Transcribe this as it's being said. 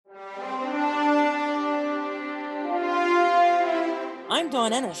I'm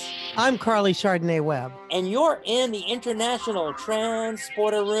Don Ennis. I'm Carly Chardonnay Webb. And you're in the International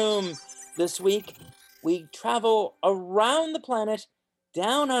Transporter Room. This week, we travel around the planet,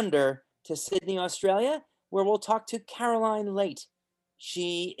 down under to Sydney, Australia, where we'll talk to Caroline Late.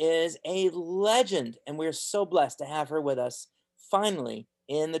 She is a legend, and we're so blessed to have her with us, finally,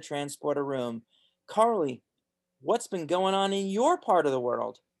 in the Transporter Room. Carly, what's been going on in your part of the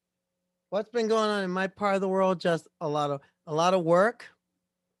world? What's been going on in my part of the world? Just a lot of work.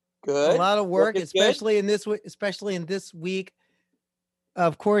 Good. A lot of work, especially good. in this week.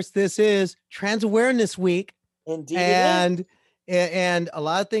 Of course, this is Trans Awareness Week. Indeed, and a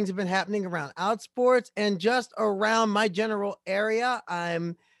lot of things have been happening around Outsports and just around my general area.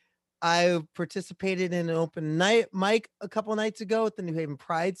 I've participated in an open night mic a couple nights ago at the New Haven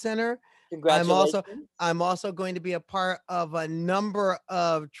Pride Center. Congratulations. I'm also going to be a part of a number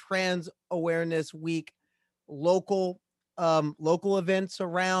of Trans Awareness Week local events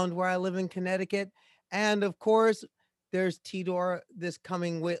around where I live in Connecticut. And of course, there's TDOR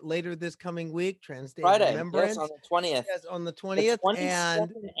later this coming week, Trans Day Friday, of Remembrance. Yes, on the 20th. Yes, on the 20th. The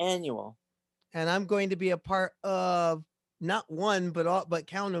 22nd annual. And I'm going to be a part of not one, but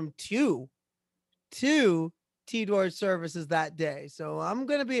count them two TDOR services that day. So I'm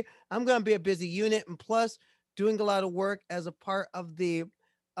gonna be a busy unit, and plus doing a lot of work as a part of the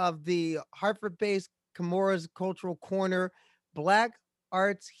Hartford-based Cumorah's Cultural Corner Black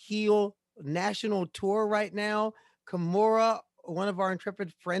Arts Heal National Tour right now. Cumorah, one of our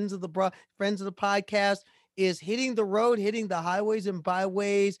intrepid friends of the podcast, is hitting the road, hitting the highways and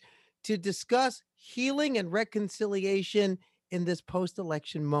byways to discuss healing and reconciliation in this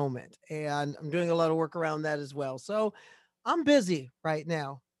post-election moment. And I'm doing a lot of work around that as well. So I'm busy right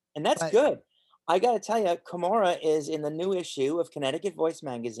now. And that's good. I got to tell you, Cumorah is in the new issue of Connecticut Voice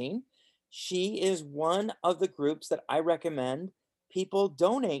magazine. She is one of the groups that I recommend people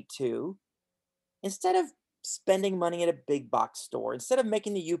donate to instead of spending money at a big box store, instead of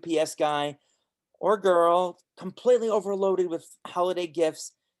making the UPS guy or girl completely overloaded with holiday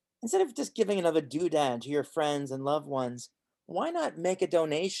gifts, instead of just giving another doodad to your friends and loved ones. Why not make a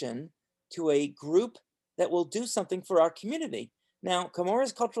donation to a group that will do something for our community? Now,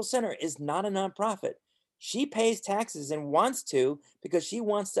 Cumorah's Cultural Center is not a nonprofit. She pays taxes and wants to because she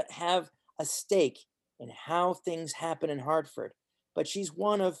wants to have a stake in how things happen in Hartford. But she's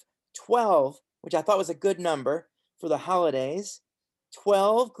one of 12, which I thought was a good number for the holidays,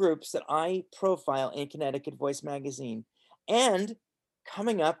 12 groups that I profile in Connecticut Voice magazine. And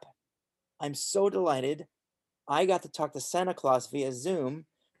coming up, I'm so delighted, I got to talk to Santa Claus via Zoom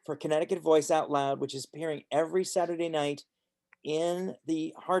for Connecticut Voice Out Loud, which is appearing every Saturday night in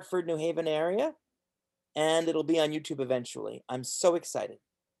the Hartford, New Haven area. And it'll be on YouTube eventually. I'm so excited.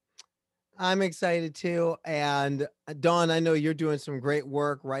 I'm excited too. And Dawn, I know you're doing some great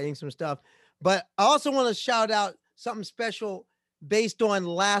work, writing some stuff, but I also want to shout out something special based on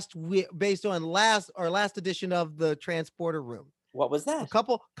last edition of the Transporter Room. What was that?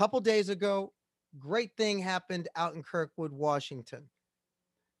 A couple days ago, great thing happened out in Kirkwood, Washington.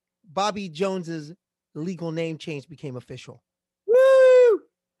 Bobby Jones's legal name change became official. Woo!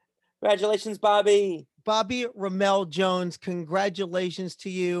 Congratulations, Bobby. Bobby Ramel Jones, congratulations to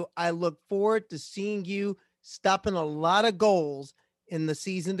you. I look forward to seeing you stopping a lot of goals in the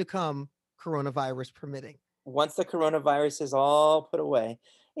season to come, coronavirus permitting. Once the coronavirus is all put away,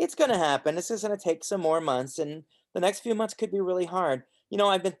 it's going to happen. It's just going to take some more months, and the next few months could be really hard. You know,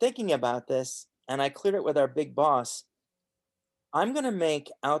 I've been thinking about this, and I cleared it with our big boss. I'm going to make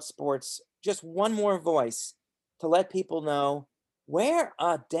Outsports just one more voice to let people know, wear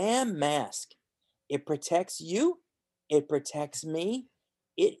a damn mask. It protects you. It protects me.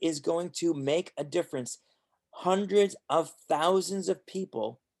 It is going to make a difference. Hundreds of thousands of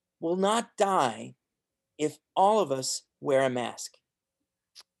people will not die if all of us wear a mask.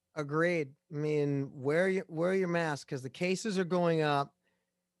 Agreed. I mean, wear your mask because the cases are going up.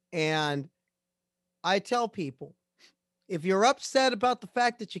 And I tell people, if you're upset about the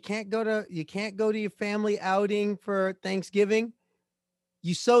fact that you can't go to your family outing for Thanksgiving,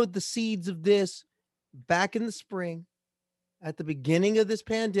 you sowed the seeds of this back in the spring at the beginning of this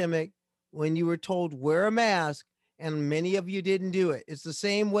pandemic when you were told wear a mask, and many of you didn't do it. It's the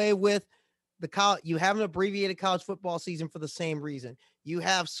same way with you have an abbreviated college football season for the same reason. You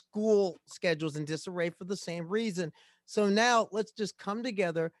have school schedules in disarray for the same reason. So now let's just come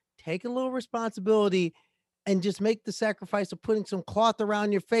together, take a little responsibility, and just make the sacrifice of putting some cloth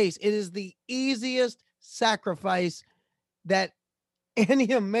around your face. It is the easiest sacrifice that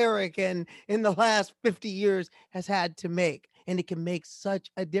any American in the last 50 years has had to make. And it can make such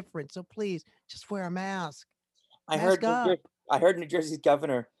a difference. So please just wear a mask. I heard I heard New Jersey's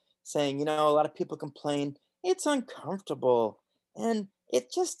governor saying, a lot of people complain it's uncomfortable and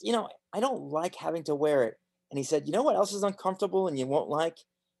it just, I don't like having to wear it. And he said, you know what else is uncomfortable and you won't like?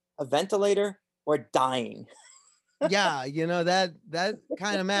 A ventilator or dying. Yeah, that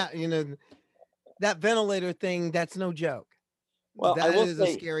kind of that ventilator thing, that's no joke. Well, I That will is a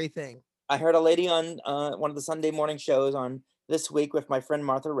say, scary thing. I heard a lady on one of the Sunday morning shows on This Week with my friend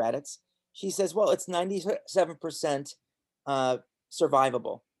Martha Raddatz. She says, well, it's 97% uh,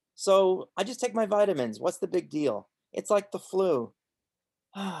 survivable. So I just take my vitamins. What's the big deal? It's like the flu.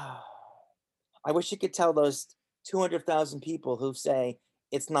 I wish you could tell those 200,000 people who say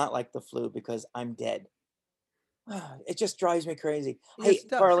it's not like the flu because I'm dead. It just drives me crazy. It's Hey,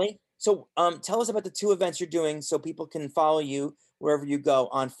 tough. Carly, so tell us about the two events you're doing so people can follow you wherever you go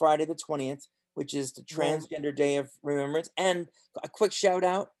on Friday the 20th, which is the Well, Transgender Day of Remembrance. And a quick shout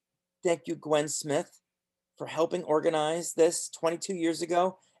out. Thank you, Gwen Smith, for helping organize this 22 years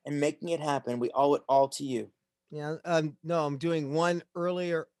ago and making it happen. We owe it all to you. yeah, no, I'm doing one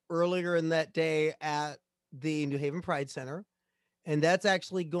earlier in that day at the New Haven Pride Center. And that's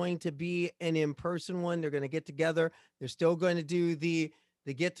actually going to be an in-person one. They're going to get together. They're still going to do the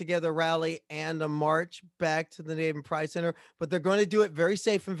get together rally and a march back to the New Haven Pride Center, but they're going to do it very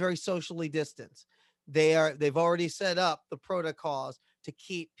safe and very socially distanced. They've already set up the protocols to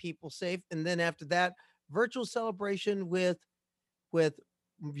keep people safe. And then after that, virtual celebration with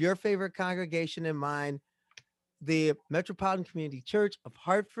your favorite congregation in mind, the Metropolitan Community Church of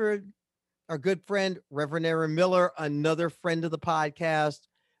Hartford. Our good friend, Reverend Aaron Miller, another friend of the podcast,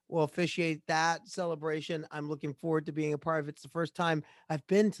 will officiate that celebration. I'm looking forward to being a part of it. It's the first time I've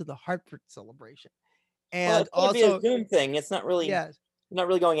been to the Hartford celebration. Well, And it's going to be a also, Zoom thing. It's yes, not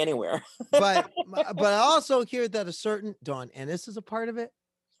really going anywhere. but I also hear that a certain Dawn Ennis is a part of it.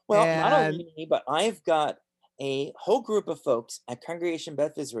 Well, not And only me, but I've got a whole group of folks at Congregation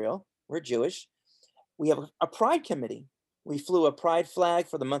Beth Israel. We're Jewish. We have a pride committee. We flew a pride flag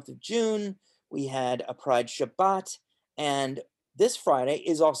for the month of June. We had a pride Shabbat. And this Friday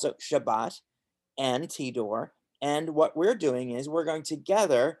is also Shabbat and Tidor. And what we're doing is we're going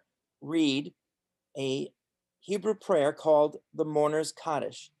together read a Hebrew prayer called the Mourner's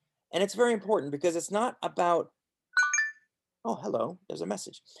Kaddish. And it's very important because it's not about, oh, hello, there's a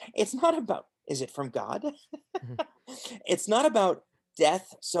message. It's not about, is it from God? It's not about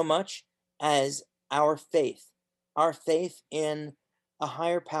death so much as our faith in a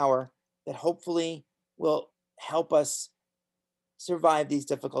higher power that hopefully will help us survive these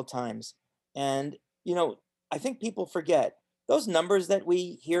difficult times. And, you know, I think people forget those numbers that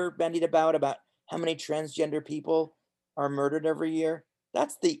we hear bandied about how many transgender people are murdered every year.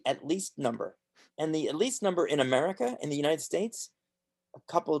 That's the at least number. And the at least number in America, in the United States, a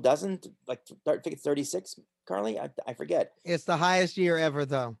couple dozen, like I think it's 36, Carly. I forget, it's the highest year ever,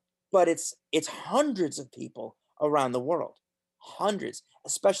 though. but it's hundreds of people around the world, hundreds,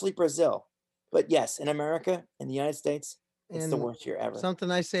 especially Brazil. But yes, in America, in the United States, it's the And worst year ever.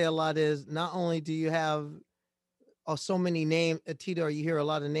 something I say a lot is not only do you have so many names, Tito, you hear a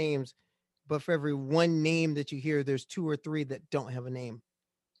lot of names, but for every one name that you hear, there's two or three that don't have a name.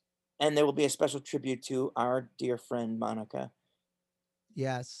 And there will be a special tribute to our dear friend Monica.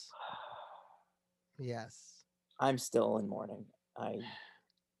 Yes. Yes. I'm still in mourning.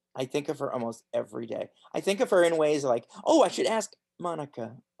 I think of her almost every day. I think of her in ways like, oh, I should ask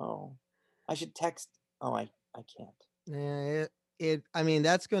Monica. Oh, I should text. Oh, I can't. Yeah, I mean,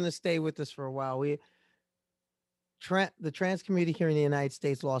 that's going to stay with us for a while. The trans community here in the United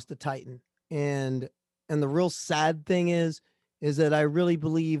States lost a titan. And the real sad thing is that I really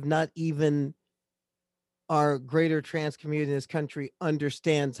believe not even our greater trans community in this country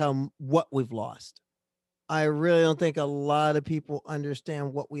understands what we've lost. I really don't think a lot of people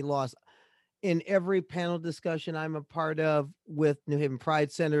understand what we lost. In every panel discussion I'm a part of with New Haven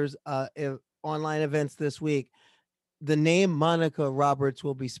Pride Center's online events this week, the name Monica Roberts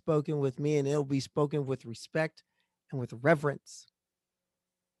will be spoken with me, and it'll be spoken with respect and with reverence.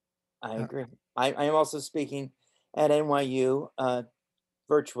 I Uh, agree. I am also speaking at NYU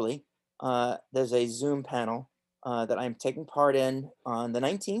virtually. There's a Zoom panel that I'm taking part in on the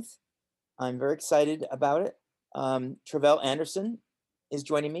 19th. I'm very excited about it. Travell Anderson is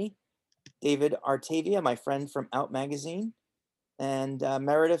joining me, David Artavia, my friend from Out Magazine, and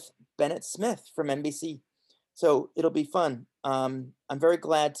Meredith Bennett Smith from NBC. So it'll be fun. I'm very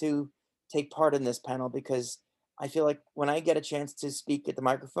glad to take part in this panel because I feel like when I get a chance to speak at the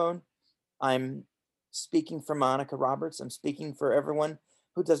microphone, I'm speaking for Monica Roberts. I'm speaking for everyone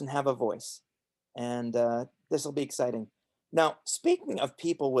who doesn't have a voice. And this will be exciting. Now, speaking of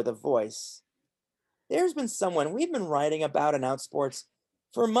people with a voice, there's been someone we've been writing about in Outsports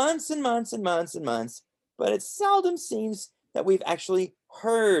for months and months and months and months, but it seldom seems that we've actually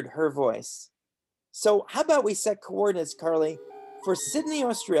heard her voice. So, how about we set coordinates, Carly, for Sydney,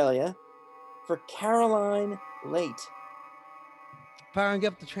 Australia, for Caroline Late? Powering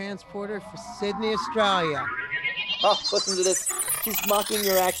up the transporter for Sydney, Australia. Oh, listen to this. She's mocking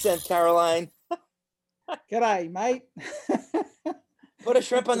your accent, Caroline. G'day, mate. Put a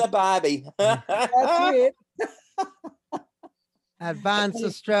shrimp on the barbie. That's it. Advanced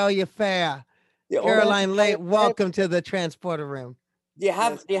Australia Fair. The only- Caroline Late, welcome to the transporter room. do you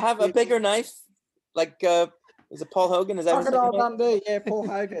have Yes, do you have a it- bigger knife? Like is it Paul Hogan? Is that his Crocodile name? Dundee, yeah, Paul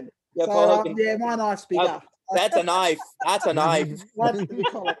Hogan. Yeah, So, Paul Hogan. yeah, my knife's bigger. That's a knife. That's a knife. That's what we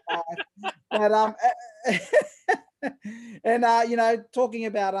call it, knife. But and you know, talking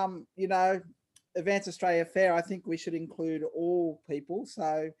about you know, Advanced Australia Fair, I think we should include all people.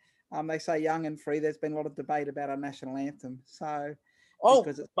 So they say young and free. There's been a lot of debate about our national anthem. So Oh,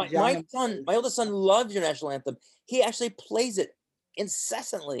 because it's my young and son, free. my oldest son loves your national anthem. He actually plays it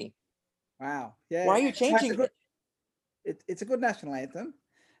incessantly. Wow, yeah. Why are you No, it's a changing good- it? it's a good national anthem.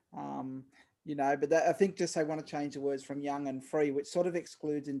 You know, but I think just they want to change the words from young and free, which sort of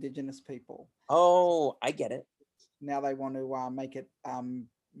excludes Indigenous people. Oh, I get it. Now they want to make it,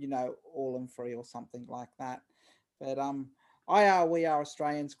 you know, all and free or something like that. But we are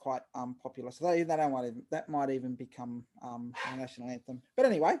Australians quite popular, so they don't want to, that might even become our national anthem. But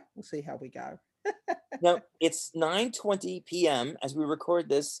anyway, we'll see how we go. Now it's 9:20 p.m. as we record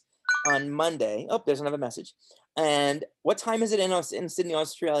this on Monday. Oh, there's another message. And what time is it in Sydney,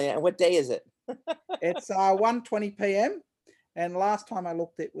 Australia? And what day is it? It's 1:20 p.m. and last time I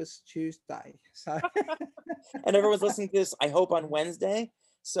looked, it was Tuesday. So And everyone's listening to this, I hope, on Wednesday.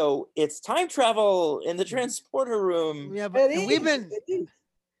 So it's time travel in the transporter room. Yeah, but it and we've is, been it is.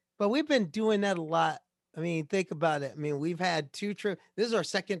 but we've been doing that a lot. I mean, think about it. I mean, we've had 2 trips. This is our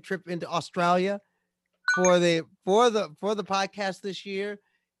second trip into Australia for the podcast this year.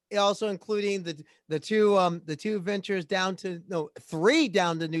 Also including the two ventures down to 3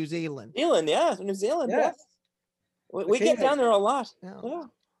 down to New Zealand. New Zealand, Yeah. yes. We get Kiwis. down there a lot. Yeah.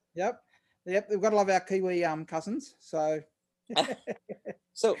 Yeah. Yep. We've got to love our Kiwi cousins. So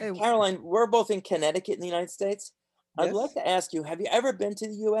So, Hey, Caroline, we're both in Connecticut in the United States. I'd like yes. to ask you, have you ever been to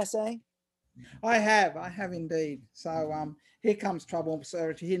the USA? I have indeed. So here comes trouble. So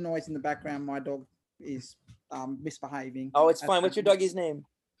if you hear noise in the background, my dog is misbehaving. Oh, it's at fine. What's your the- doggy's name?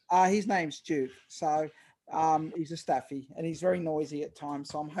 His name's Duke. So he's a staffy and he's very noisy at times.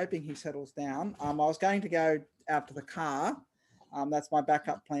 So I'm hoping he settles down. I was going to go out to the car. That's my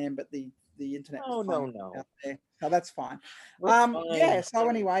backup plan, but the internet. Oh, was no, playing no. out there, so that's fine. We're Yeah. fine. So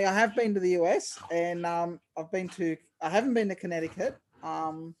anyway, I have been to the US and I haven't been to Connecticut,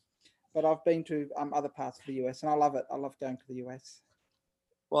 but I've been to other parts of the US and I love it. I love going to the US.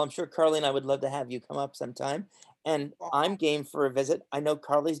 Well, I'm sure Carly and I would love to have you come up sometime. And I'm game for a visit. I know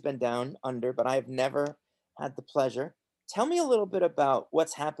Carly's been down under, but I've never had the pleasure. Tell me a little bit about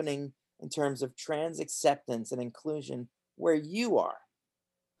what's happening in terms of trans acceptance and inclusion where you are.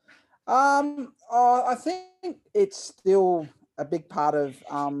 I think it's still a big part of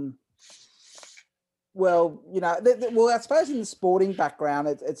well, you know, well, I suppose in the sporting background,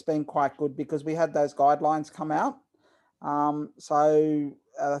 it's been quite good because we had those guidelines come out. So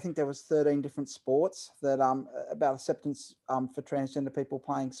I think there was 13 different sports that about acceptance for transgender people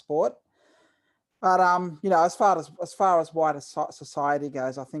playing sport. But you know, as far as wider society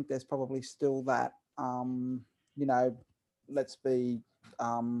goes, I think there's probably still that you know, let's be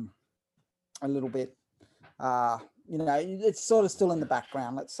a little bit you know, it's sort of still in the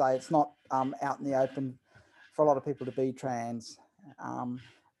background. Let's say it's not out in the open for a lot of people to be trans.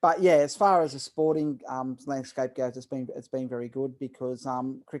 But yeah, as far as the sporting landscape goes, it's been very good because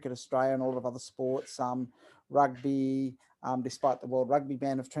Cricket Australia and a lot of other sports, rugby, despite the World Rugby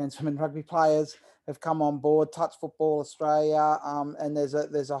ban of trans women rugby players, have come on board. Touch Football Australia, and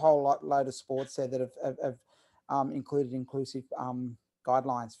there's a whole load of sports there that have included inclusive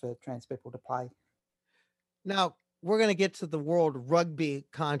guidelines for trans people to play. Now we're going to get to the World Rugby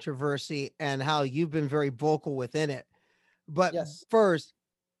controversy and how you've been very vocal within it. But Yes. first,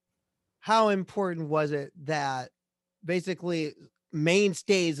 how important was it that basically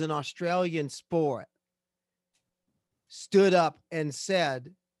mainstays in Australian sport stood up and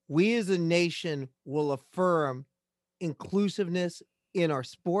said, we as a nation will affirm inclusiveness in our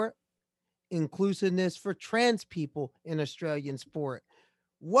sport, inclusiveness for trans people in Australian sport?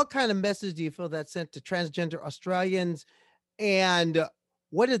 What kind of message do you feel that sent to transgender Australians? And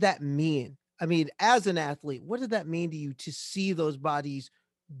what did that mean? I mean, as an athlete, what did that mean to you to see those bodies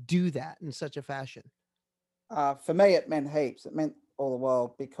do that in such a fashion? For me, it meant heaps. It meant all the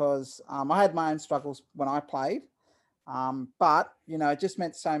world because I had my own struggles when I played. But it just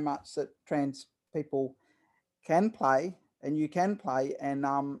meant so much that trans people can play and you can play, and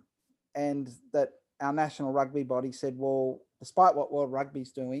that our national rugby body said, well, despite what World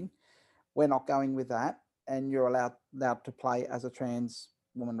Rugby's doing, we're not going with that, and you're allowed to play as a trans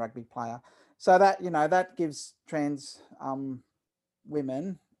woman rugby player. So that gives trans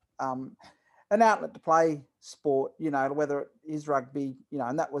women an outlet to play sport, whether it is rugby,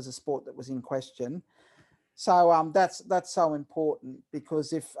 and that was a sport that was in question. So that's so important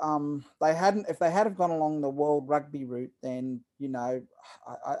because if they had have gone along the World Rugby route, then I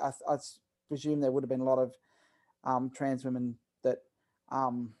presume there would have been a lot of trans women that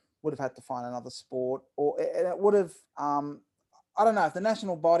would have had to find another sport, or it would have. I don't know if the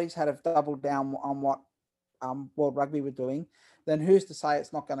national bodies had have doubled down on what World Rugby were doing, then who's to say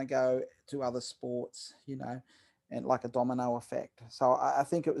it's not going to go to other sports, and like a domino effect. So I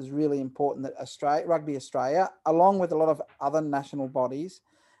think it was really important that Rugby Australia, along with a lot of other national bodies,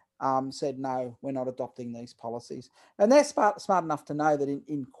 said, no, we're not adopting these policies. And they're smart enough to know that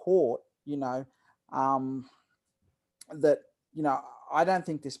in court, that, I don't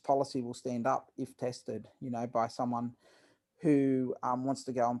think this policy will stand up if tested, by someone who wants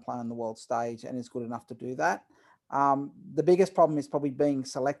to go and play on the world stage and is good enough to do that. The biggest problem is probably being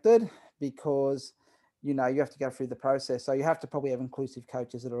selected because, you have to go through the process. So you have to probably have inclusive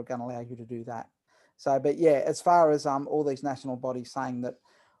coaches that are going to allow you to do that. So, but yeah, as far as all these national bodies saying that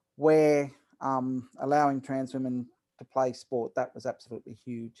we're allowing trans women to play sport, that was absolutely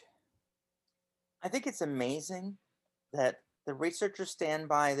huge. I think it's amazing that the researchers stand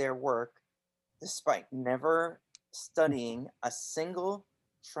by their work despite never studying a single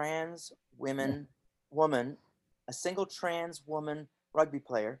trans woman, a single trans woman rugby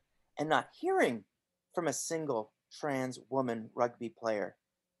player, and not hearing from a single trans woman rugby player.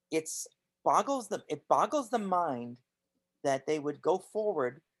 It boggles the mind that they would go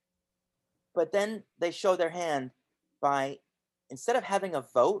forward, but then they show their hand by, instead of having a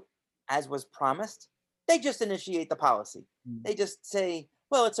vote as was promised, they just initiate the policy. They just say,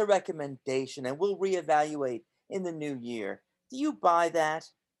 well, it's a recommendation and we'll reevaluate in the new year. Do you buy that?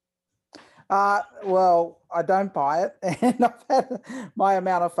 Well, I don't buy it, and I've had my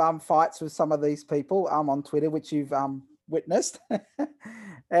amount of fights with some of these people on Twitter, which you've witnessed,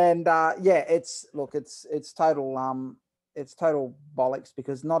 and yeah, it's total bollocks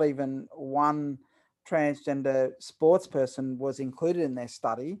because not even one transgender sports person was included in their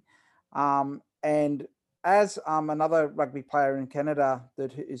study, and as another rugby player in Canada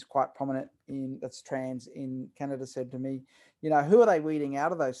that is quite prominent that's trans in Canada said to me, who are they weeding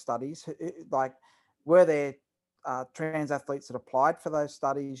out of those studies? Like, were there trans athletes that applied for those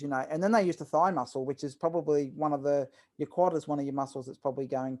studies, and then they used a thigh muscle, which is probably your quad is one of your muscles that's probably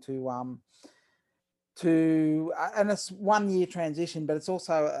going to and it's 1 year transition, but it's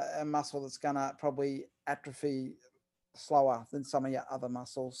also a muscle that's going to probably atrophy slower than some of your other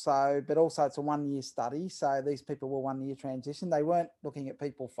muscles. So, but also it's a 1 year study. So these people were 1 year transition. They weren't looking at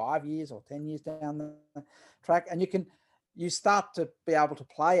people 5 years or 10 years down the track. And you start to be able to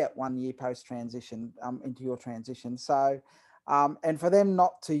play at 1 year post transition into your transition. So, and for them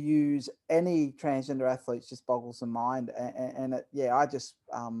not to use any transgender athletes just boggles the mind. And I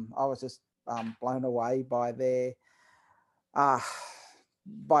was just blown away by their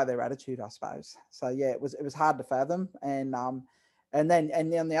attitude, I suppose. So yeah, it was hard to fathom. And then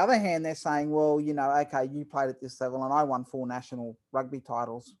on the other hand, they're saying, well, okay, you played at this level, and I won 4 national rugby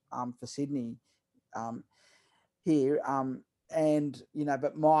titles for Sydney here, and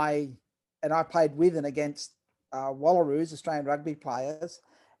but I played with and against Wallaroos, Australian rugby players,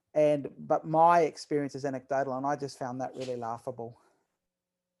 but my experience is anecdotal, and I just found that really laughable.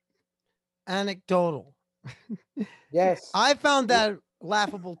 Anecdotal. Yes, I found that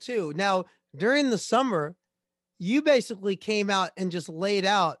laughable too. Now, during the summer, you basically came out and just laid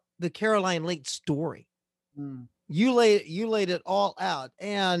out the Caroline Lake story. You laid it all out.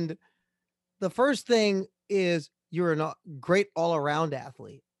 And the first thing is you're a great all-around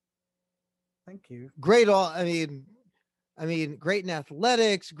athlete. Thank you. Great great in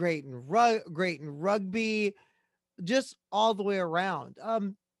athletics, great in rugby, just all the way around.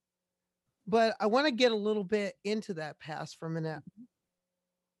 But I want to get a little bit into that past for a minute.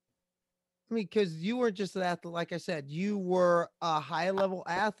 I mean, because you were just an athlete, like I said, you were a high-level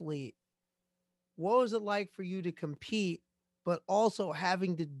athlete. What was it like for you to compete, but also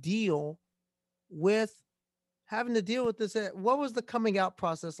having to deal with this? What was the coming out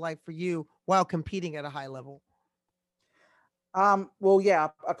process like for you while competing at a high level? Well, yeah,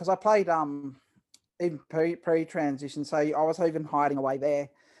 because I played even pre transition. So I was even hiding away there.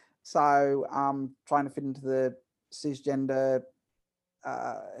 So trying to fit into the cisgender,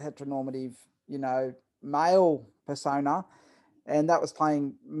 heteronormative, you know, male persona, and that was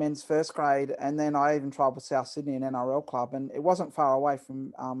playing men's first grade. And then I even tried with South Sydney, an NRL club, and it wasn't far away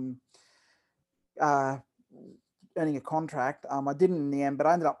from uh, earning a contract. I didn't in the end, but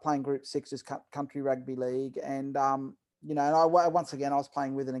I ended up playing Group Sixes country rugby league, and you know, and once again I was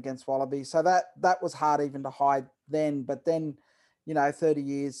playing with and against Wallaby, so that was hard even to hide then. But then, you know, 30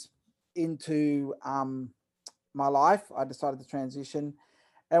 years into my life, I decided to transition.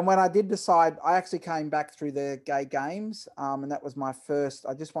 And when I did decide, I actually came back through the gay games, and that was my first.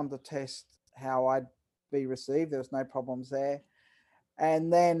 I just wanted to test how I'd be received. There was no problems there.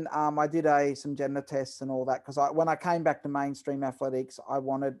 And then I did some gender tests and all that, because when I came back to mainstream athletics, I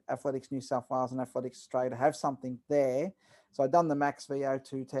wanted Athletics New South Wales and Athletics Australia to have something there. So I'd done the Max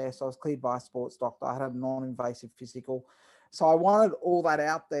VO2 test. I was cleared by a sports doctor. I had a non-invasive physical. So I wanted all that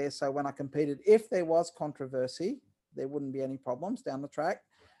out there. So when I competed, if there was controversy, there wouldn't be any problems down the track.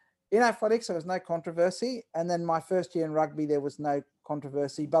 In athletics, there was no controversy. And then my first year in rugby, there was no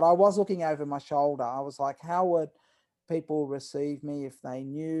controversy. But I was looking over my shoulder. I was like, how would people receive me if they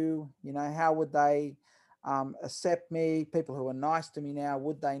knew? You know, how would they accept me? People who are nice to me now,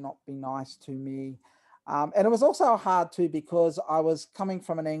 would they not be nice to me? And it was also hard too, because I was coming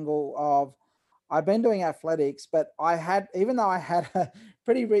from an angle of, I've been doing athletics, but I had, even though I had a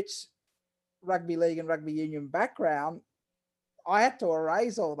pretty rich rugby league and rugby union background, I had to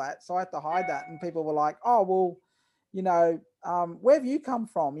erase all that. So I had to hide that. And people were like, oh, well, you know, where have you come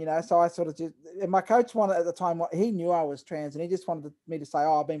from? You know, so I sort of just, and my coach wanted at the time, he knew I was trans, and he just wanted me to say,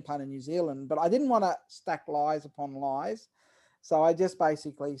 oh, I've been playing in New Zealand, but I didn't want to stack lies upon lies. So I just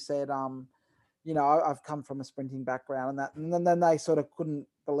basically said, you know, I've come from a sprinting background and that, and then they sort of couldn't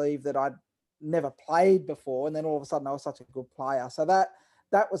believe that I'd never played before. And then all of a sudden I was such a good player. So that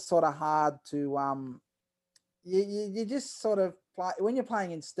was sort of hard to, you just sort of play when you're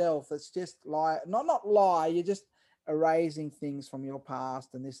playing in stealth. It's just lie, not lie. You're just erasing things from your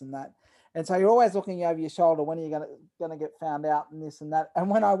past and this and that. And so you're always looking over your shoulder. When are you going to get found out and this and that?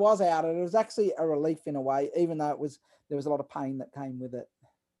 And when I was out, it was actually a relief in a way, even though there was a lot of pain that came with it.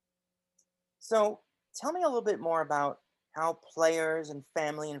 So tell me a little bit more about how players and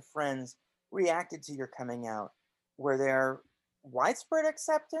family and friends reacted to your coming out. Were there widespread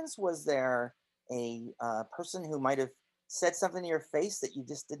acceptance? Was there a person who might have said something to your face that you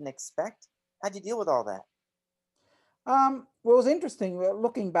just didn't expect? How'd you deal with all that? Well, it was interesting.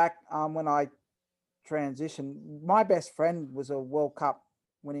 Looking back, when I transitioned, my best friend was a World Cup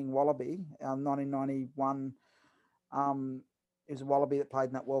winning Wallaby, 1991. It was a Wallaby that played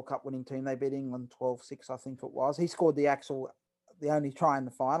in that World Cup winning team. They beat England 12-6, I think it was. He scored the only try in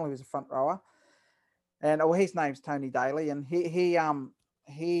the final. He was a front rower. And his name's Tony Daly. And he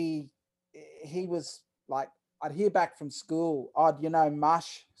was like, I'd hear back from school, you know,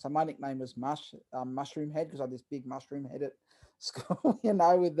 Mush. So my nickname was Mush, Mushroom Head, because I had this big mushroom head at school, you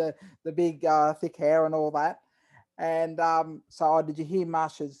know, with the big thick hair and all that. And so did you hear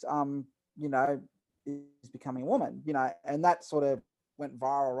Mush is, you know, is becoming a woman, you know, and that sort of went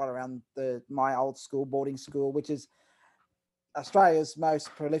viral right around my old school, boarding school, which is Australia's most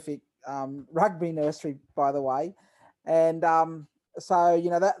prolific rugby nursery, by the way. And so, you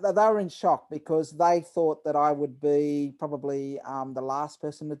know, that they were in shock, because they thought that I would be probably the last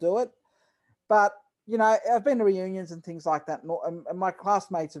person to do it. But, you know, I've been to reunions and things like that, and my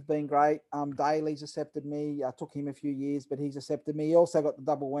classmates have been great. Daly's accepted me. I took him a few years, but he's accepted me. He also got the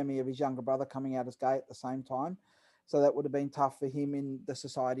double whammy of his younger brother coming out as gay at the same time. So that would have been tough for him in the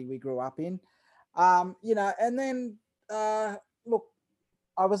society we grew up in. You know, and then, look,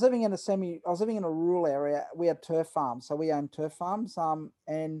 I was living in a rural area. We had turf farms. So we owned turf farms.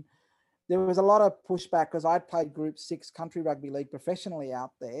 And there was a lot of pushback, because I'd played Group 6 country rugby league professionally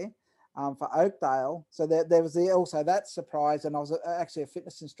out there for Oakdale. So there was also that surprise. And I was actually a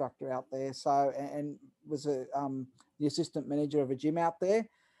fitness instructor out there. So, and was the assistant manager of a gym out there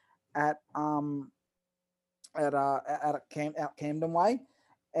out Camden Way.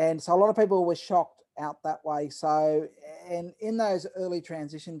 And so a lot of people were shocked out that way. So, and in those early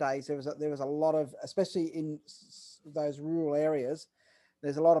transition days, there was a lot of, especially in those rural areas,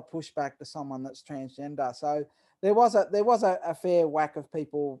 there's a lot of pushback to someone that's transgender. So there was a fair whack of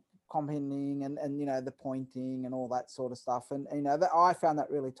people commenting and you know, the pointing and all that sort of stuff. And you know, I found that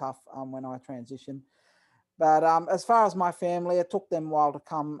really tough when I transitioned. But as far as my family, it took them a while to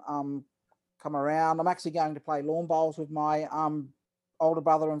come around. I'm actually going to play lawn bowls with my older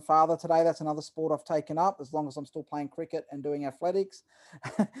brother and father today. That's another sport I've taken up, as long as I'm still playing cricket and doing athletics.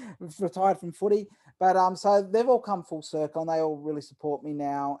 Retired from footy, but so they've all come full circle, and they all really support me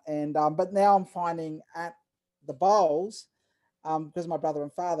now. And but now I'm finding at the bowls, because my brother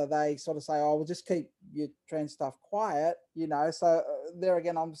and father, they sort of say, "Oh, we'll just keep your trans stuff quiet," you know. So there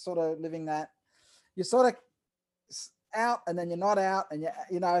again, I'm sort of living that. You're sort of out and then you're not out, and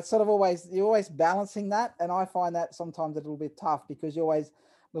you know, it's sort of always, you're always balancing that. And I find that sometimes a little bit tough, because you're always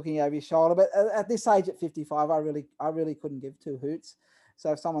looking over your shoulder. But at this age, at 55, I really couldn't give two hoots.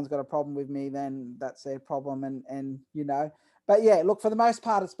 So if someone's got a problem with me, then that's their problem. And you know, but yeah, look, for the most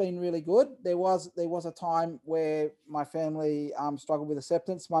part, it's been really good. There was a time where my family struggled with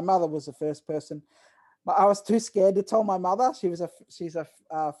acceptance. My mother was the first person, but I was too scared to tell my mother. She's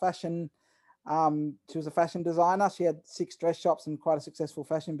a fashion, she was a fashion designer. She had 6 dress shops and quite a successful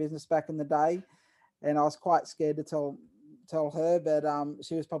fashion business back in the day. And I was quite scared to tell her, but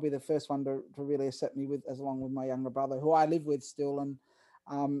she was probably the first one to really accept me, with, as along with my younger brother, who I live with still, and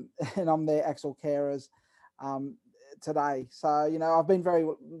and I'm their actual carers today. So, you know, I've been very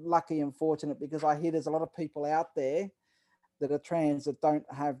lucky and fortunate, because I hear there's a lot of people out there that are trans that don't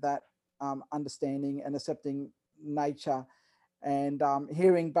have that understanding and accepting nature. And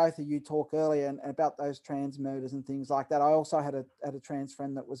hearing both of you talk earlier and about those trans murders and things like that, I also had a trans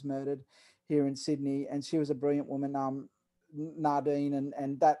friend that was murdered here in Sydney, and she was a brilliant woman, Nardine,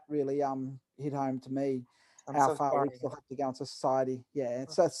 and that really hit home to me, I'm how so far we sorry. still have to go in society. Yeah,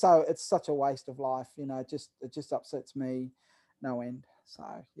 it's such a waste of life. You know, it just upsets me no end. So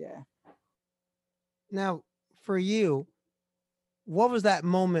yeah. Now, for you, what was that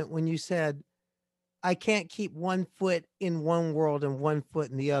moment when you said, I can't keep one foot in one world and one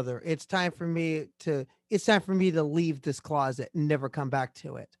foot in the other. It's time for me to leave this closet and never come back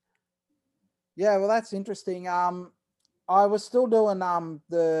to it. Yeah, well, that's interesting. I was still doing uh,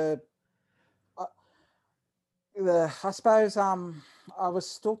 the I suppose I was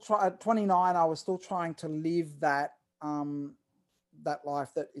still at 29. I was still trying to live that life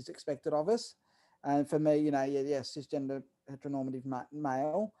that is expected of us. And for me, you know, yeah, cisgender heteronormative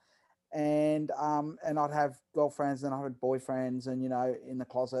male, and I'd have girlfriends and I had boyfriends, and you know, in the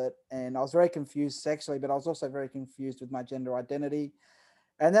closet, and I was very confused sexually, but I was also very confused with my gender identity.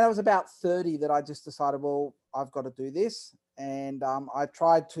 And then I was about 30 that I just decided, well, I've got to do this. And I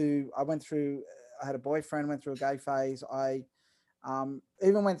went through, I had a boyfriend, went through a gay phase. I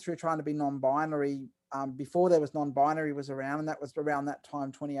even went through trying to be non-binary before there was non-binary was around. And that was around that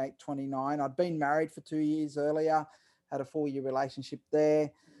time, 28, 29. I'd been married for 2 years earlier, had a 4-year relationship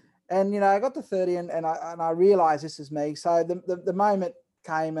there. And, you know, I got to 30 and I realized this is me. So the moment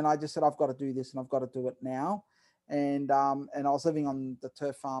came and I just said, I've got to do this and I've got to do it now. And I was living on the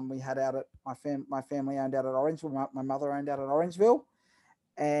turf farm we had out at my family owned out at Orangeville. My mother owned out at Orangeville.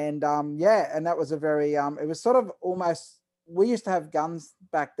 And yeah, and that was a very, it was sort of almost, we used to have guns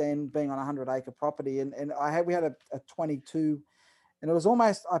back then, being on a 100-acre property. And we had a 22, and it was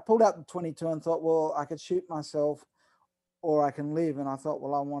almost, I pulled out the 22 and thought, well, I could shoot myself or I can live. And I thought,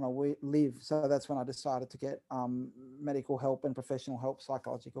 well, I want to live. So that's when I decided to get medical help and professional help,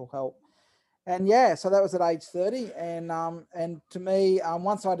 psychological help. And yeah, so that was at age 30. And to me,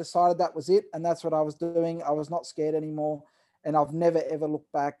 once I decided that was it, and that's what I was doing, I was not scared anymore. And I've never, ever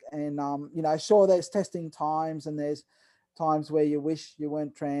looked back. And, you know, sure, there's testing times and there's times where you wish you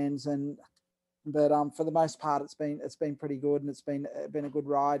weren't trans. But for the most part, it's been pretty good, and it's been a good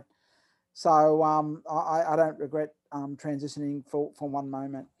ride. So I don't regret transitioning for one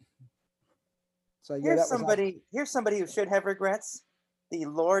moment. So yeah, that was Here's somebody who should have regrets. The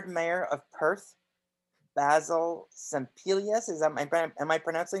Lord Mayor of Perth, Basil Sempelius. Am I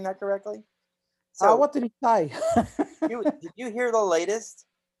pronouncing that correctly? So what did he say? did you hear the latest?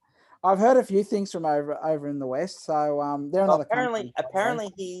 I've heard a few things from over in the West. So they're Well, another country, by the way.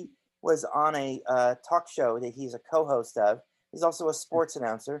 apparently he was on a talk show that he's a co-host of. He's also a sports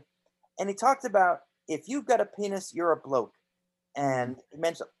announcer, and he talked about, if you've got a penis, you're a bloke, and he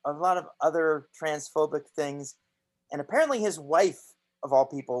mentioned a lot of other transphobic things. And apparently his wife, of all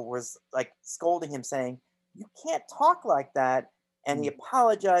people, was like scolding him, saying, "You can't talk like that." And he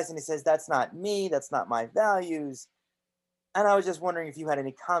apologized and he says, "That's not me. That's not my values." And I was just wondering if you had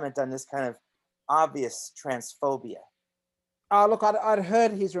any comment on this kind of obvious transphobia. Look, I'd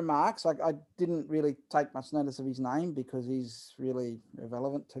heard his remarks. I didn't really take much notice of his name because he's really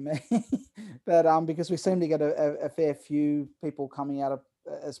irrelevant to me. But because we seem to get a fair few people coming out of,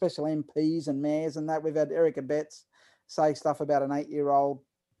 especially MPs and mayors and that. We've had Erica Betts say stuff about an 8-year-old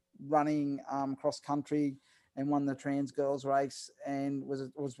running cross country and won the trans girls race, and was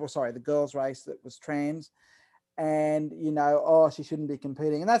sorry, the girls race that was trans. and oh, she shouldn't be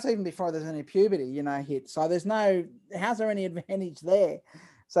competing, and that's even before there's any puberty hit. So there's no, how's there any advantage there?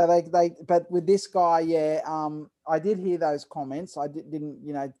 So but with this guy, yeah, I did hear those comments. I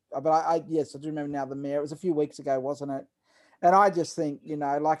didn't but I yes, I do remember now the mayor. It was a few weeks ago, wasn't it? And I just think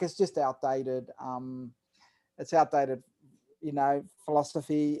like it's just outdated. It's outdated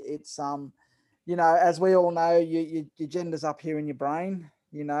philosophy. It's as we all know, your gender's up here in your brain,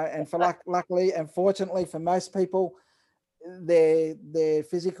 and for luckily and fortunately for most people, their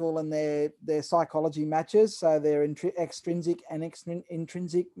physical and their psychology matches, so they're extrinsic and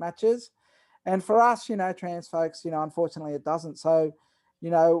intrinsic matches. And for us, trans folks, unfortunately it doesn't. So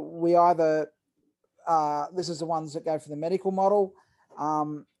we either this is the ones that go for the medical model.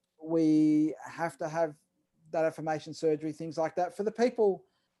 We have to have that affirmation surgery, things like that. For the people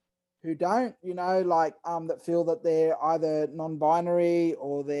who don't, that feel that they're either non-binary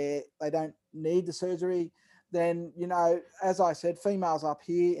or they don't need the surgery, then, as I said, females up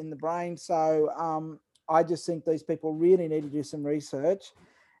here in the brain. So I just think these people really need to do some research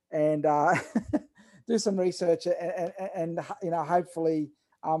and do some research and hopefully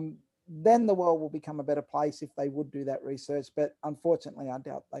then the world will become a better place if they would do that research. But unfortunately, I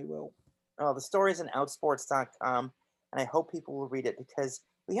doubt they will. Oh, the story's in outsports.com, and I hope people will read it because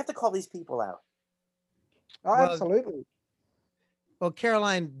we have to call these people out. Oh, well, absolutely. Well,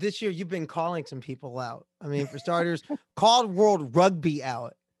 Caroline, this year you've been calling some people out. I mean, for starters, called World Rugby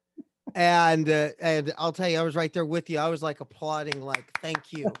out. And I'll tell you, I was right there with you. I was like applauding, like,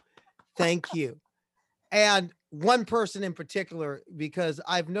 thank you. Thank you. And one person in particular, because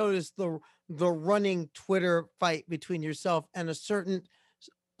I've noticed the running Twitter fight between yourself and a certain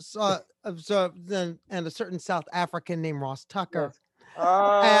and a certain South African named Ross Tucker. Yes.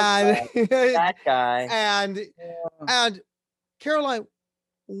 Oh, and that guy. And Caroline,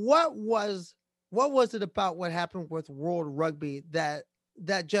 what was it about what happened with World Rugby that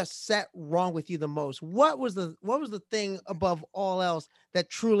just set wrong with you the most? What was the thing above all else that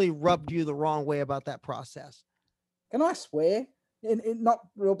truly rubbed you the wrong way about that process? Can I swear? In not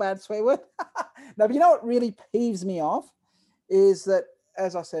real bad swear word. No, but you know what really peeves me off is that,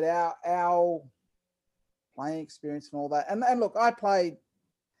 as I said, our playing experience and all that. And look, I played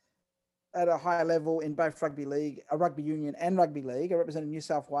at a higher level in both rugby league, a rugby union and rugby league. I represented New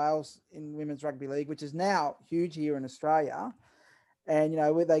South Wales in women's rugby league, which is now huge here in Australia. And,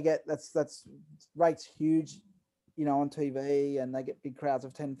 they get, that's rates huge, on TV, and they get big crowds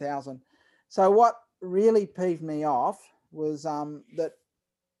of 10,000. So what really peeved me off was that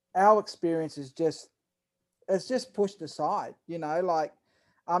our experience is it's just pushed aside,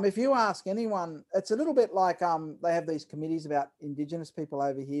 if you ask anyone, it's a little bit like they have these committees about Indigenous people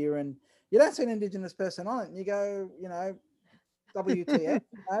over here, and you don't see an Indigenous person on it, and you go, WTF,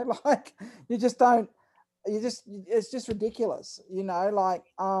 like you just don't. It's just ridiculous,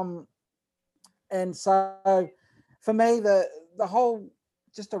 and so for me, the whole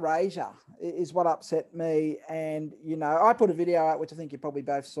just erasure is what upset me. And, I put a video out, which I think you probably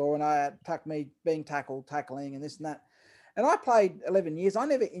both saw, and I had me being tackling and this and that. And I played 11 years. I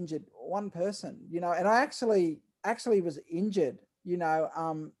never injured one person, and I actually was injured.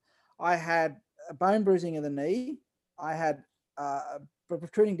 I had a bone bruising of the knee. I had a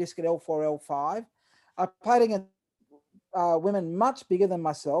protruding disc at L4, L5. I played against women much bigger than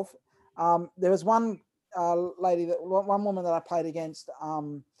myself. There was one one woman that I played against,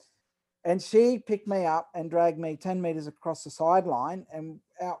 and she picked me up and dragged me 10 meters across the sideline and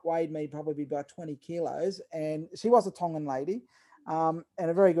outweighed me probably by 20 kilos. And she was a Tongan lady, and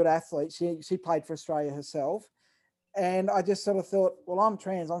a very good athlete. She played for Australia herself. And I just sort of thought, well, I'm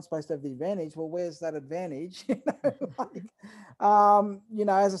trans, I'm supposed to have the advantage. Well, where's that advantage? As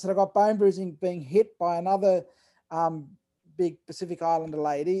I said, I got bone bruising being hit by another big Pacific Islander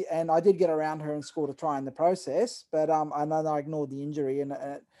lady, and I did get around her and scored a try in the process, but I know I ignored the injury, and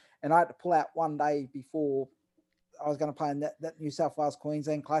I had to pull out one day before I was going to play in that New South Wales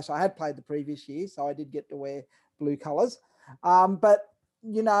Queensland clash. I had played the previous year, so I did get to wear blue colours. But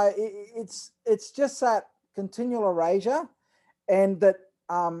it's just that continual erasure, and that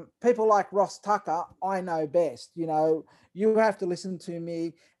people like Ross Tucker, I know best. You have to listen to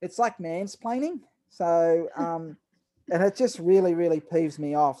me. It's like mansplaining. So, and it just really, really peeves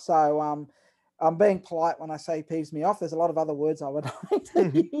me off. So, I'm being polite when I say peeves me off. There's a lot of other words I would like to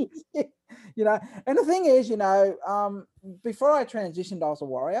use, And the thing is, before I transitioned, I was a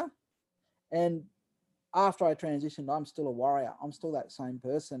warrior, and after I transitioned, I'm still a warrior. I'm still that same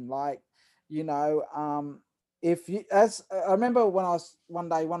person. If you, as I remember when I was one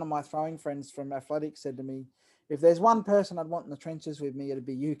day, one of my throwing friends from athletics said to me, if there's one person I'd want in the trenches with me, it'd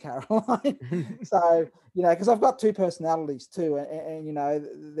be you, Caroline. So, because I've got two personalities too.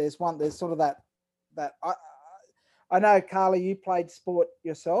 And there's sort of that I know, Carly, you played sport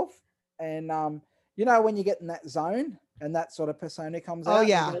yourself. And, when you get in that zone and that sort of persona comes out. Oh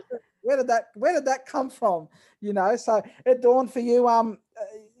yeah. Go, where did that come from? So it dawned for you, I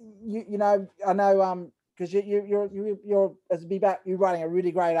know, because you're as be back, you're writing a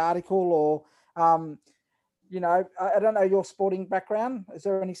really great article, or I don't know your sporting background. Is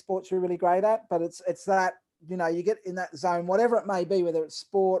there any sports you're really great at? But it's that, you get in that zone, whatever it may be, whether it's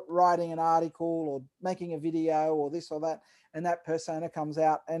sport, writing an article, or making a video, or this or that, and that persona comes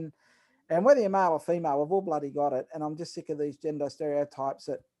out. And whether you're male or female, we've all bloody got it. And I'm just sick of these gender stereotypes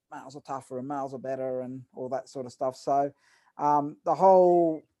that males are tougher and males are better and all that sort of stuff. So the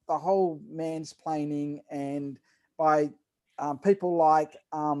whole mansplaining, and by people like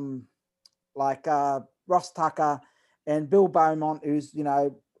Ross Tucker and Bill Beaumont, who's,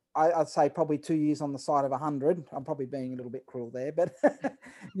 I'd say probably 2 years on the side of 100. I'm probably being a little bit cruel there, but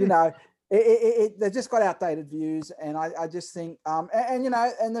they've just got outdated views. And I just think,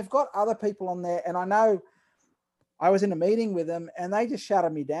 and they've got other people on there. And I know I was in a meeting with them and they just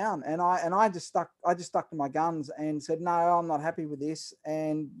shouted me down, and I just stuck to my guns and said, no, I'm not happy with this.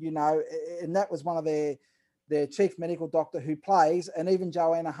 And, and that was one of their chief medical doctor who plays. And even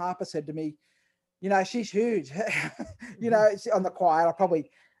Joanna Harper said to me, she's huge, on the quiet.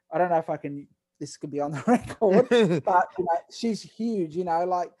 I don't know if this could be on the record, but she's huge,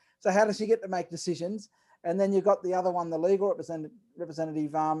 so how does she get to make decisions? And then you've got the other one, the legal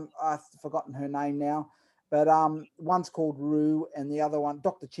representative, I've forgotten her name now, but one's called Rue, and the other one,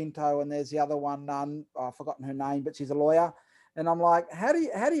 Dr. Chinto, and there's the other one, I've forgotten her name, but she's a lawyer. And I'm like, how do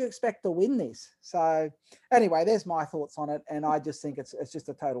you expect to win this? So anyway, there's my thoughts on it. And I just think it's just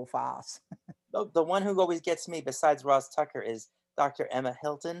a total farce. The one who always gets me besides Ross Tucker is Dr. Emma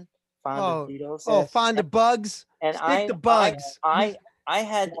Hilton, fond of Beatles. Oh, fond of bugs. And Stick to bugs. I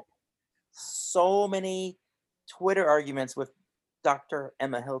had so many Twitter arguments with Dr.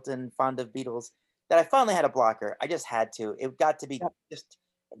 Emma Hilton, fond of Beatles, that I finally had to block her. I just had to. It got to be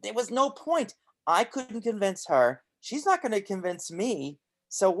there was no point. I couldn't convince her. She's not going to convince me.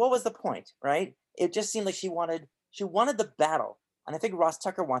 So what was the point, right? It just seemed like she wanted the battle. And I think Ross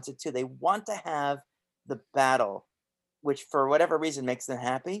Tucker wants it too. They want to have the battle, which for whatever reason makes them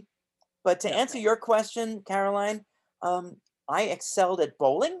happy. But to answer your question, Caroline, I excelled at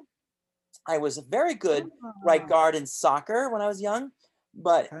bowling. I was a very good right guard in soccer when I was young.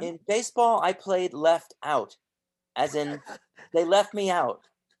 But in baseball, I played left out, as in they left me out.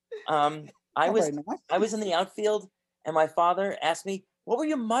 I was in the outfield, and my father asked me, what were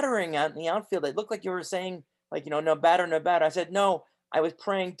you muttering out in the outfield? It looked like you were saying, no batter, no batter. I said, no, I was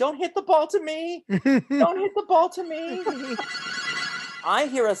praying, don't hit the ball to me. Don't hit the ball to me. I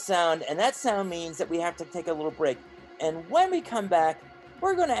hear a sound, and that sound means that we have to take a little break. And when we come back,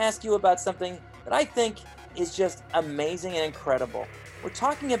 we're going to ask you about something that I think is just amazing and incredible. We're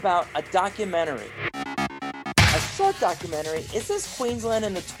talking about a documentary. A short documentary. Is this Queensland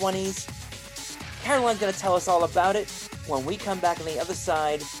in the 20s? Caroline's going to tell us all about it when we come back on the other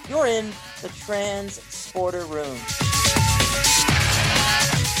side. You're in the Transporter Room.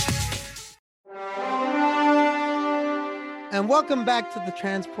 And welcome back to the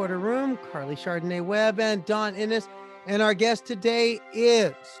Transporter Room. Carly Chardonnay-Webb and Don Innes. And our guest today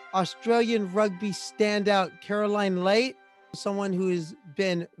is Australian rugby standout Caroline Leite, someone who has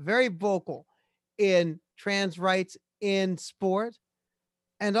been very vocal in trans rights in sport,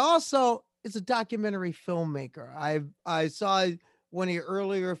 and also is a documentary filmmaker. I saw one of your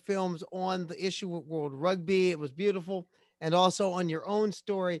earlier films on the issue of World Rugby. It was beautiful, and also on your own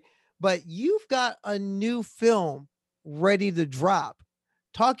story. But you've got a new film ready to drop,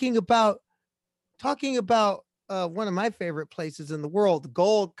 talking about one of my favorite places in the world, the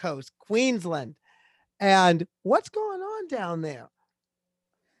Gold Coast, Queensland, and what's going on down there.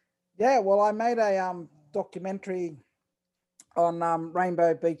 Yeah, well, I made a documentary on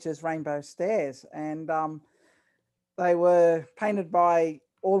Rainbow Beach's Rainbow Stairs, and they were painted by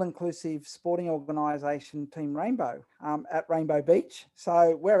all-inclusive sporting organisation Team Rainbow at Rainbow Beach.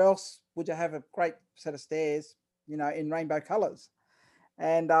 So where else would you have a great set of stairs, in rainbow colours?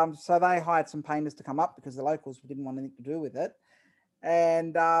 And so they hired some painters to come up because the locals didn't want anything to do with it.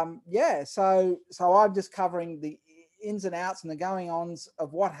 And so I'm just covering the ins and outs and the going-ons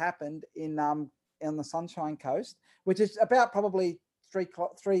of what happened in the Sunshine Coast, which is about probably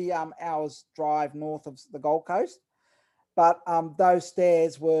three hours drive north of the Gold Coast. But those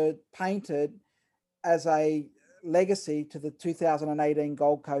stairs were painted as a legacy to the 2018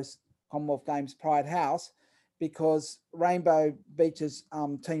 Gold Coast Commonwealth Games Pride House, because Rainbow Beach's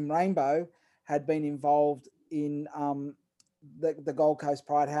Team Rainbow had been involved in the Gold Coast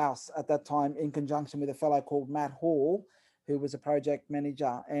Pride House at that time, in conjunction with a fellow called Matt Hall, who was a project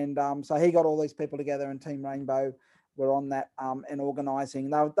manager. And so he got all these people together, and Team Rainbow were on that and organising.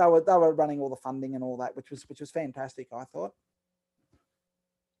 They were running all the funding and all that, which was fantastic, I thought.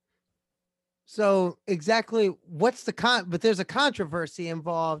 So exactly what's the but there's a controversy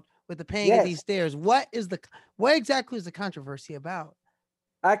involved with the paying of Yes. these stairs. What exactly is the controversy about?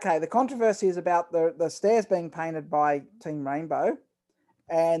 Okay, the controversy is about the stairs being painted by Team Rainbow.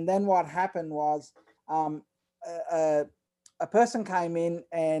 And then what happened was a person came in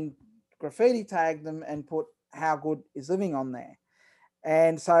and graffiti tagged them and put "How Good Is Living" on there.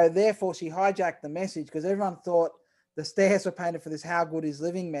 And so therefore she hijacked the message, because everyone thought the stairs were painted for this "How Good Is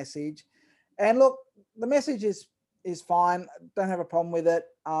Living" message. And look, the message is fine. Don't have a problem with it.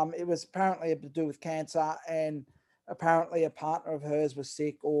 It was apparently to do with cancer, and apparently a partner of hers was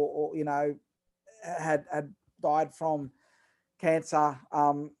sick, or you know, had died from cancer,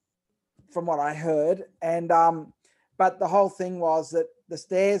 from what I heard. And but the whole thing was that the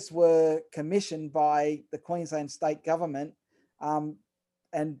stairs were commissioned by the Queensland state government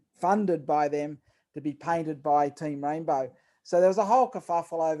and funded by them to be painted by Team Rainbow. So there was a whole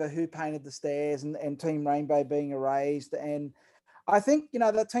kerfuffle over who painted the stairs, and Team Rainbow being erased. And I think, you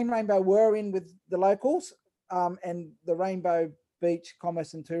know, the Team Rainbow were in with the locals and the Rainbow Beach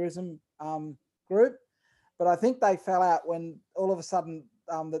Commerce and Tourism group. But I think they fell out when all of a sudden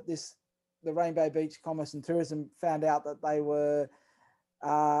the Rainbow Beach Commerce and Tourism found out that they were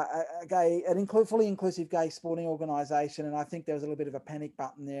fully inclusive gay sporting organisation. And I think there was a little bit of a panic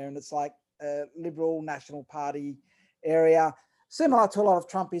button there. And it's like a Liberal National Party area, similar to a lot of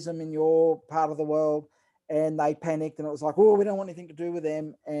Trumpism in your part of the world. And they panicked, and it was like, oh, we don't want anything to do with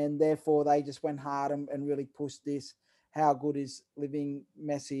them. And therefore they just went hard and really pushed this "How Good Is Living"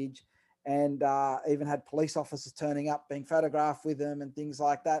 message, and even had police officers turning up, being photographed with them and things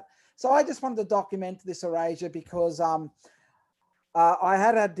like that. So I just wanted to document this erasure, because I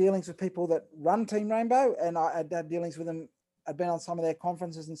had dealings with people that run Team Rainbow, and I had dealings with them. I'd been on some of their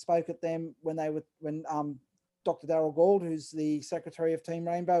conferences and spoke at them when Dr. Darryl Gould, who's the secretary of Team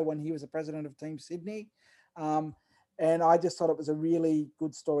Rainbow, when he was the president of Team Sydney. And I just thought it was a really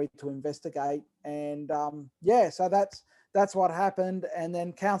good story to investigate. And so that's what happened. And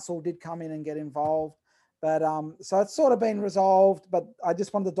then council did come in and get involved. But so it's sort of been resolved, but I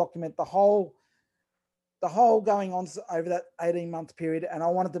just wanted to document the whole going on over that 18-month period. And I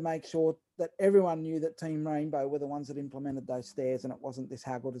wanted to make sure that everyone knew that Team Rainbow were the ones that implemented those stairs, and it wasn't this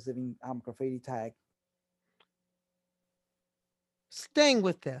 "How Good Is Living" graffiti tag. Staying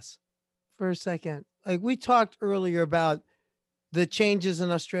with this for a second, like we talked earlier about the changes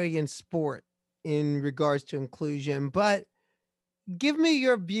in Australian sport in regards to inclusion, but give me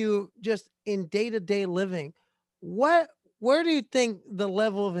your view just in day-to-day living. Where do you think the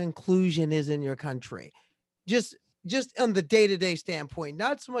level of inclusion is in your country? Just on the day-to-day standpoint,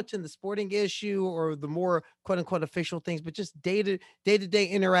 not so much in the sporting issue or the more quote unquote official things, but just day-to-day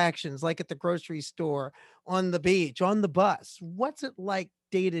interactions, like at the grocery store, on the beach, on the bus. What's it like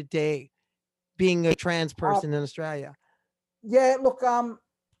day to day being a trans person in Australia? Yeah, look,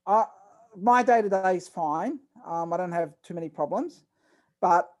 my day-to-day is fine. I don't have too many problems,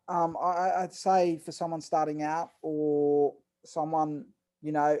 but I'd say for someone starting out, or someone,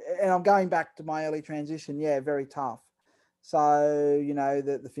 you know, and I'm going back to my early transition, yeah, very tough. So, you know,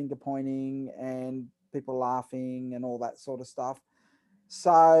 the finger pointing and people laughing and all that sort of stuff.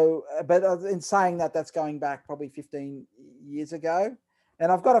 So, but in saying that, that's going back probably 15 years ago.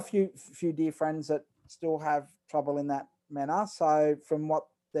 And I've got a few dear friends that still have trouble in that manner. So from what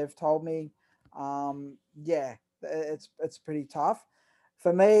they've told me, yeah, it's pretty tough.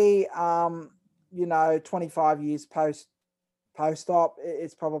 For me, you know, 25 years post-op,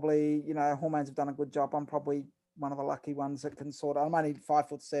 it's probably, you know, hormones have done a good job. I'm probably one of the lucky ones that can sort of, I'm only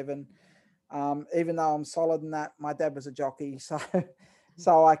 5'7". Even though I'm solid in that, my dad was a jockey,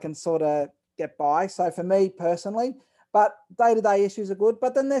 so I can sort of get by. So for me personally, but day-to-day issues are good.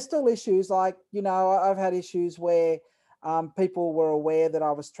 But then there's still issues like, you know, I've had issues where people were aware that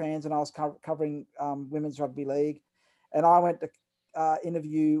I was trans, and I was covering women's rugby league, and I went to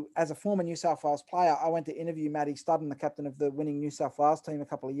interview, as a former New South Wales player, I went to interview Maddie Studden, the captain of the winning New South Wales team a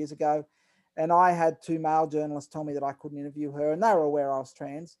couple of years ago. And I had 2 male journalists tell me that I couldn't interview her, and they were aware I was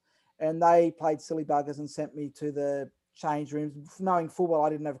trans. And they played silly buggers and sent me to the change rooms, knowing full well I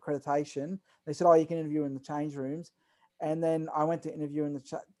didn't have accreditation. They said, oh, you can interview in the change rooms. And then I went to interview in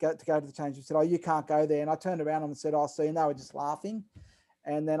go to the change room, said, oh, you can't go there. And I turned around and said, oh, see, and they were just laughing.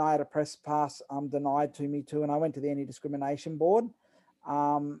 and then I had a press pass denied to me too, and I went to the anti-discrimination board,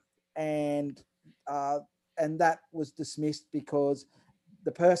 um, and uh, and that was dismissed because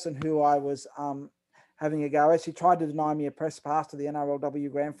the person who I was having a go at, she tried to deny me a press pass to the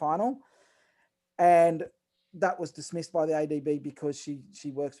NRLW grand final, and that was dismissed by the ADB because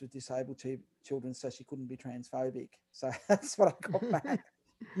she works with disabled children, so she couldn't be transphobic. So that's what I got back.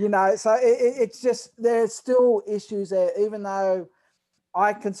 So it's just, there's still issues there, even though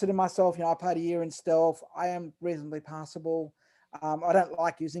I consider myself, I played a year in stealth. I am reasonably passable. I don't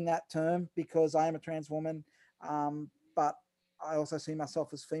like using that term because I am a trans woman, but I also see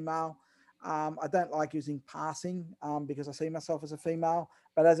myself as female. I don't like using passing because I see myself as a female,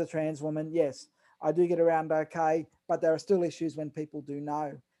 but as a trans woman, yes, I do get around okay, but there are still issues when people do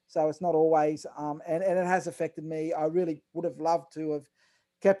know. So it's not always, and it has affected me. I really would have loved to have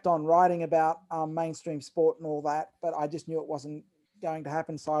kept on writing about mainstream sport and all that, but I just knew it wasn't going to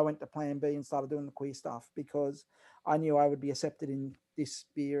happen. So I went to plan B and started doing the queer stuff because I knew I would be accepted in this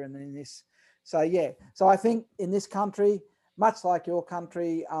sphere and in this. So yeah, so I think in this country, much like your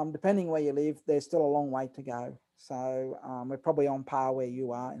country, depending where you live, there's still a long way to go. So we're probably on par where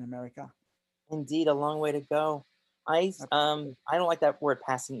you are in America. Indeed, a long way to go. I don't like that word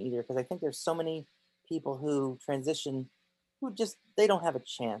passing either, because I think there's so many people who transition who just, they don't have a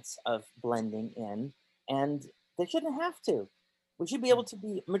chance of blending in, and they shouldn't have to. We should be able to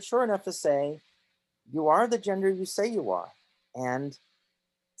be mature enough to say, you are the gender you say you are. And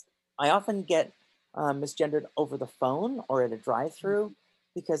I often get misgendered over the phone or at a drive-through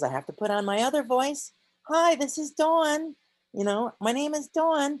because I have to put on my other voice. Hi, this is Dawn. My name is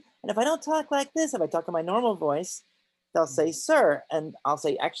Dawn. And if I don't talk like this, if I talk in my normal voice, they'll say, sir. And I'll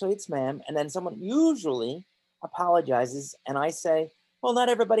say, actually, it's ma'am. And then someone usually apologizes. And I say, well, not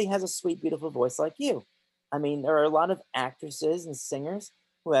everybody has a sweet, beautiful voice like you. I mean, there are a lot of actresses and singers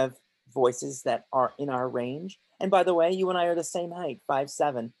who have voices that are in our range. And by the way, you and I are the same height,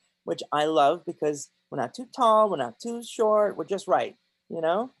 5'7", which I love because we're not too tall, we're not too short, we're just right,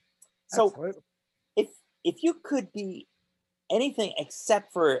 So Absolutely. if you could be anything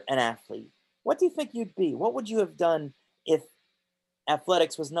except for an athlete, what do you think you'd be? What would you have done if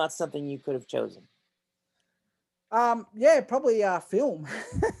athletics was not something you could have chosen? Yeah, probably film.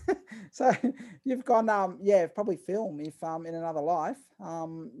 So you've gone, probably film if in another life.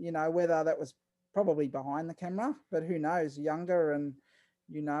 Whether that was probably behind the camera, but who knows, younger and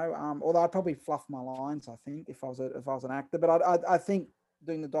although I'd probably fluff my lines, I think, if I was an actor. But I think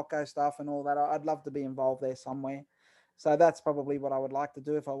doing the doco stuff and all that, I'd love to be involved there somewhere. So that's probably what I would like to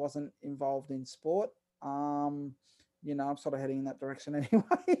do if I wasn't involved in sport. I'm sort of heading in that direction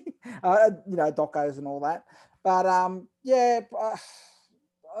anyway. Docos and all that. But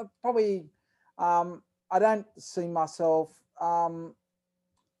probably I don't see myself. I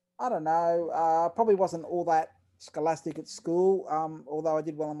don't know. Probably wasn't all that scholastic at school, although I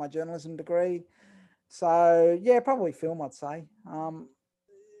did well on my journalism degree. So yeah, probably film, I'd say.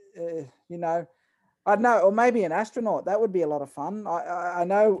 I don't know, or maybe an astronaut. That would be a lot of fun. I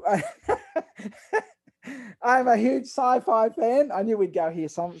know. I'm a huge sci-fi fan. I knew we'd go here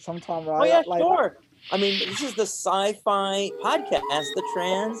sometime Oh yeah, later. sure. I mean, this is the sci-fi podcast, the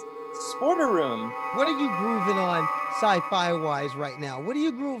Trans Sporter Room. What are you grooving on sci-fi wise right now? What are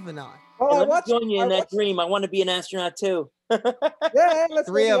you grooving on? Well, Hey, let me join you in that dream. I want to be an astronaut too. Yeah, let's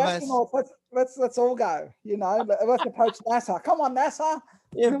Three be of us. astronauts. Let's all go. Let's approach NASA. Come on, NASA.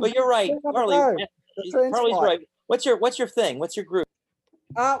 Yeah, but you're right, Carly. Carly's right. What's your thing? What's your group?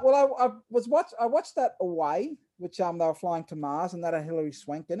 Well, I watched that Away, which they were flying to Mars, and that had Hilary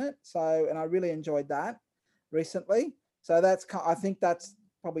Swank in it. So, and I really enjoyed that recently. So I think that's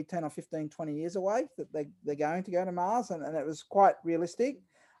probably 10 or 15, 20 years away that they're going to go to Mars, and it was quite realistic.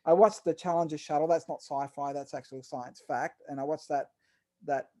 I watched the Challenger shuttle. That's not sci-fi. That's actually science fact. And I watched that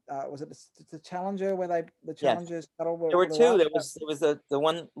was it the Challenger where the Challenger shuttle? There were two. There was the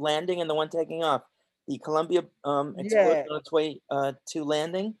one landing and the one taking off. The Columbia exploded on its way to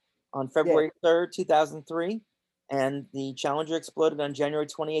landing on February 3rd, 2003, and the Challenger exploded on January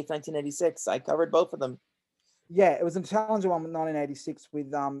 28th, 1986. I covered both of them. Yeah, it was a Challenger one in 1986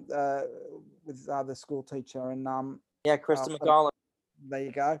 with the school teacher and Kristen McGowan. There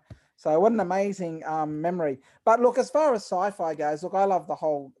you go. So what an amazing memory. But look, as far as sci-fi goes, look, I love the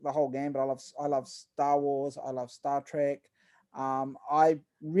whole gambit. I love Star Wars. I love Star Trek. I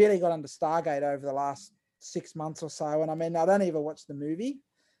really got into Stargate over the last 6 months or so, and I mean, I don't even watch the movie,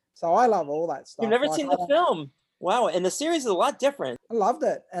 so I love all that stuff. You've never seen the film? Wow, and the series is a lot different. I loved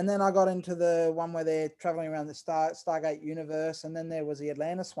it, and then I got into the one where they're traveling around the Stargate universe, and then there was the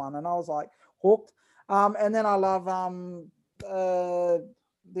Atlantis one, and I was like hooked. And then I love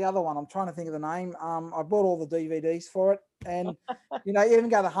the other one. I'm trying to think of the name. I bought all the DVDs for it, and you know, even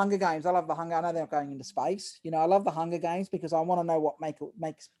go to the Hunger Games. I love the Hunger. I know they're not going into space. You know, I love the Hunger Games because I want to know what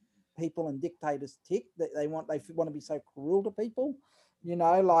makes people and dictators tick. That they want to be so cruel to people. You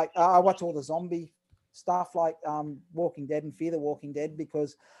know, like I watch all the zombie stuff like Walking Dead and Fear the Walking Dead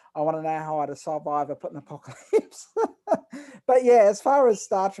because I want to know how I'd survive a put an apocalypse. But yeah, as far as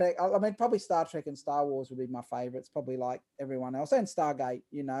Star Trek, I mean, probably Star Trek and Star Wars would be my favorites, probably like everyone else, and Stargate,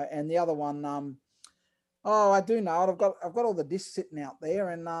 you know. And the other one, oh, I do know it. I've got all the discs sitting out there,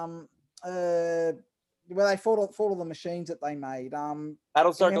 and where they fought all the machines that they made.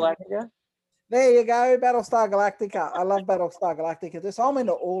 Battlestar Galactica. There you go, Battlestar Galactica. I love Battlestar Galactica. So I'm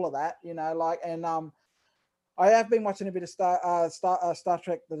into all of that, you know, like, and I have been watching a bit of Star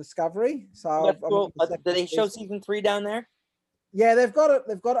Trek: The Discovery. So That's cool. Did they show season 3 down there? Yeah, they've got it.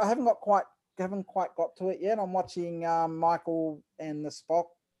 I haven't quite got to it yet. I'm watching Michael and the Spock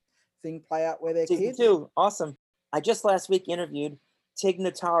thing play out where they're season kids. 2, awesome. I just last week interviewed Tig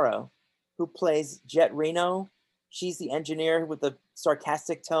Notaro, who plays Jet Reno. She's the engineer with the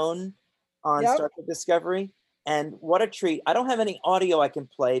sarcastic tone on Star Trek Discovery. And what a treat. I don't have any audio I can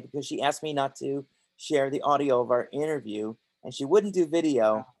play because she asked me not to share the audio of our interview, and she wouldn't do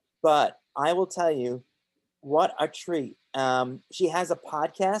video, but I will tell you what a treat. She has a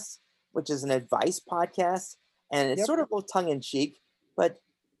podcast, which is an advice podcast, and it's sort of a little tongue-in-cheek, but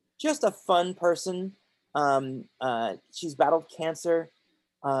just a fun person. She's battled cancer.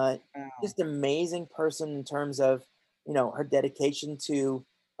 Just amazing person in terms of, you know, her dedication to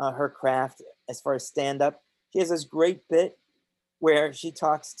her craft as far as stand-up. She has this great bit where she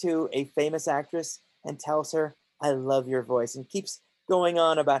talks to a famous actress and tells her, "I love your voice," and keeps going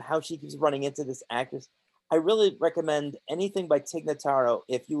on about how she keeps running into this actress. I really recommend anything by Tig Notaro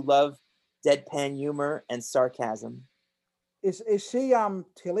if you love deadpan humor and sarcasm. Is she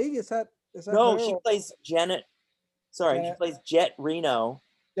Tilly? Is that no? Her, she plays Janet. Sorry, Janet. She plays Jet Reno.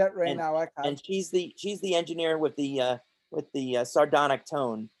 Jet Reno, okay. And she's the engineer with the sardonic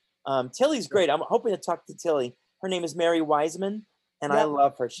tone. Tilly's great. I'm hoping to talk to Tilly. Her name is Mary Wiseman, and I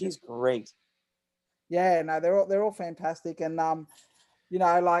love her. She's great. Yeah, no, they're all fantastic, and you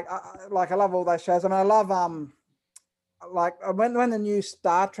know, like I love all those shows. I mean, I love like when the new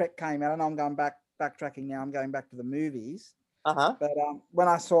Star Trek came out, and I'm going backtracking now. I'm going back to the movies. But when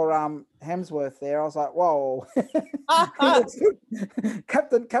I saw Hemsworth there, I was like, whoa,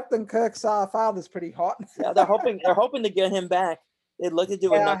 Captain Kirk's father's pretty hot. Yeah, they're hoping to get him back. They'd look to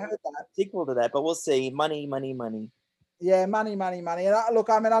do another sequel to that, but we'll see. Money. Yeah, money. And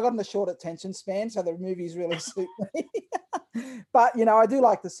look, I mean, I got in the short attention span, so the movies really suit me. But you know, I do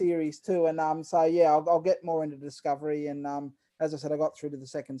like the series too, and so yeah, I'll get more into Discovery. And as I said, I got through to the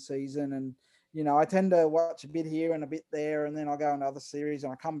second season, and you know, I tend to watch a bit here and a bit there, and then I'll go into other series,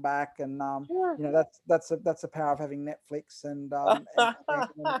 and I come back, and you know, that's the power of having Netflix and all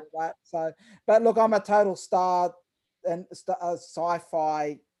that. So, but look, I'm a total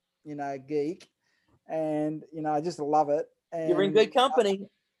sci-fi, you know, geek. And you know, I just love it. And you're in good company.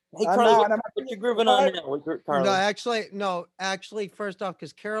 Hey, Carly, what you grooving on now? Carly? No, actually, first off,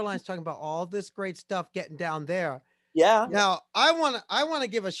 because Caroline's talking about all this great stuff getting down there. Yeah. Now, I want to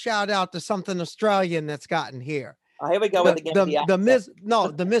give a shout out to something Australian that's gotten here. Here we go with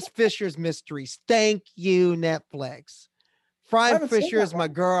the Miss Fisher's Mysteries. Thank you, Netflix. Fran Fisher is my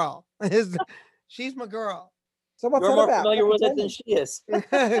girl. She's my girl. So what's You're that more about? familiar with it than she is.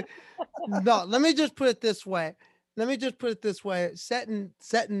 No, let me just put it this way. Set in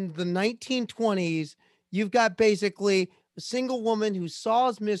the 1920s, you've got basically a single woman who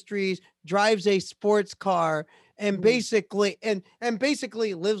solves mysteries, drives a sports car, and basically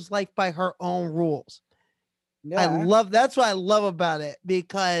lives life by her own rules. Yeah. That's what I love about it,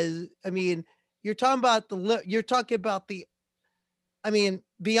 because I mean, you're talking about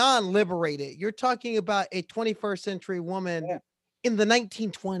beyond liberated. You're talking about a 21st century woman in the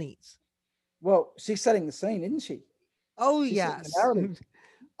 1920s. Well, she's setting the scene, isn't she? Oh, yes.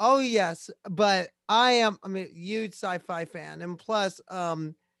 Oh, yes. But I am a huge sci-fi fan. And plus,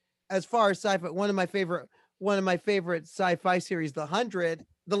 as far as sci-fi, one of my favorite sci-fi series, The 100,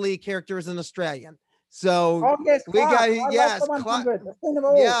 the lead character is an Australian. So yes, we got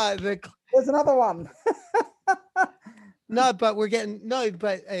there's another one.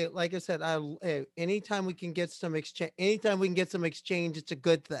 Hey, like I said, anytime we can get some exchange, it's a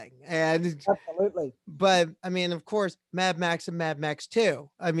good thing. And absolutely. But I mean, of course, Mad Max and Mad Max 2.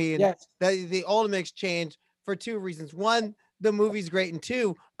 I mean, the ultimate exchange for two reasons. One, the movie's great, and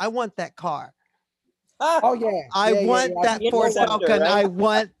two, I want that car. Oh yeah, I want that Ford Falcon. Right? I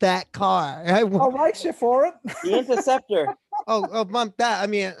want that car. I'll race you for it. The Interceptor. Mom, that, I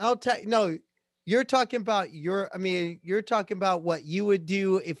mean, I'll tell you, no, you're talking about you're talking about what you would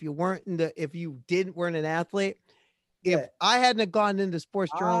do if you weren't an athlete. If Yeah. I hadn't have gone into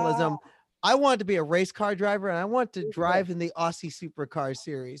sports journalism, I wanted to be a race car driver, and I want to Yeah. drive in the Aussie Supercar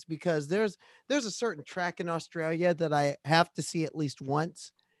series, because there's a certain track in Australia that I have to see at least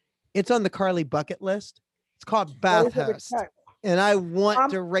once. It's on the Carly bucket list. It's called What is it, the Bathurst, track? and I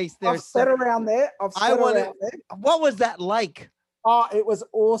want to race there. I've sped around there. What was that like? Oh, it was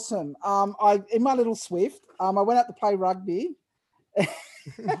awesome. I in my little Swift, I went out to play rugby.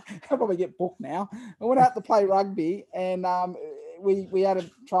 I'll probably get booked now. I went out to play rugby, and we had a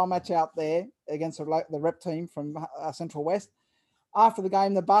trial match out there against the rep team from Central West. After the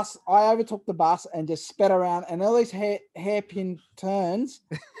game, I overtook the bus and just sped around, and all these hairpin turns,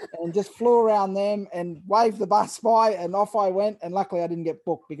 and just flew around them and waved the bus by, and off I went. And luckily I didn't get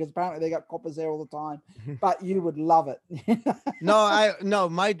booked, because apparently they got coppers there all the time. But you would love it. No,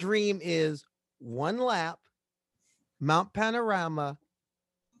 my dream is one lap, Mount Panorama,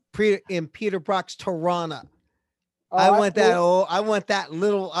 in Peterbrock's Tirana. I want that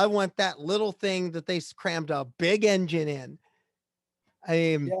little thing that they crammed a big engine in.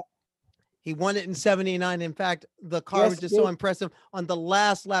 He won it in 79. In fact, the car was just so impressive. On the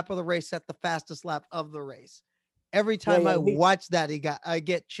last lap of the race, set the fastest lap of the race. Every time I watch that, I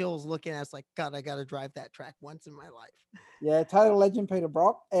get chills looking at it. It's like, God, I got to drive that track once in my life. Yeah, total legend, Peter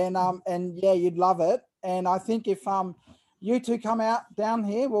Brock. And yeah, you'd love it. And I think if you two come out down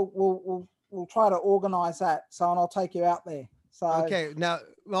here, we'll try to organize that. So, and I'll take you out there. So okay, now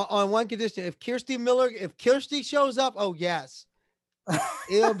on one condition: if Kirsty shows up, oh yes,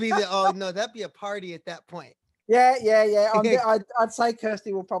 it'll be that'd be a party at that point. Yeah. I'd say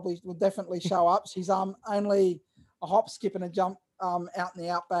Kirsty will definitely show up. She's only a hop, skip, and a jump out in the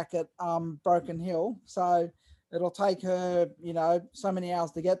outback at Broken Hill, so it'll take her so many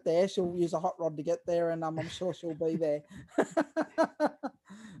hours to get there. She'll use a hot rod to get there, and I'm sure she'll be there.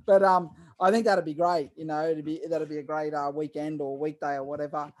 But I think that'd be great. That'd be a great weekend or weekday or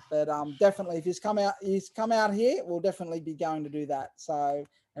whatever. But definitely, if he's come out here, we'll definitely be going to do that. So,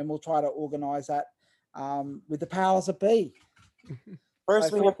 and we'll try to organise that with the powers that be.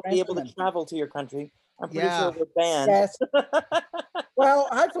 First, we have to be able to travel to your country. I'm pretty sure we're banned. Yes. Well,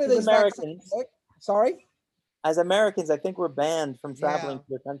 hopefully these Americans. Sorry. As Americans, I think we're banned from traveling to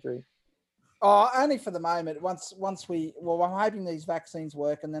your country. Oh, only for the moment. Once I'm hoping these vaccines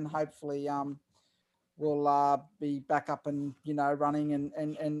work, and then hopefully we'll be back up and running.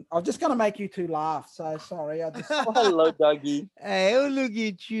 And I'm just going to make you two laugh. So sorry. Oh, hello, Dougie. Hey, oh, look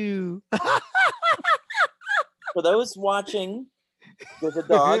at you. For those watching, there's a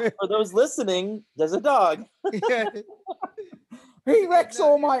dog. For those listening, there's a dog. He wrecks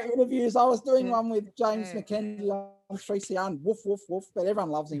all my interviews. I was doing one with James McKenzie on 3CR, woof, woof, woof, but everyone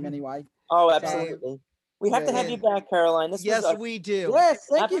loves him anyway. Oh, absolutely. We have to have you back, Caroline. Yes, we do. Yes,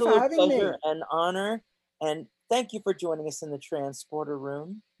 thank you for having me. And honor. And thank you for joining us in the Transporter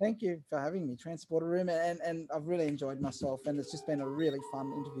Room. Thank you for having me, Transporter Room. And I've really enjoyed myself, and it's just been a really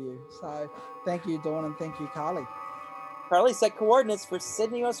fun interview. So thank you, Dawn, and thank you, Carly. Carly set coordinates for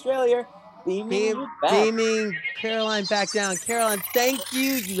Sydney, Australia. Beaming Caroline back down. Caroline, thank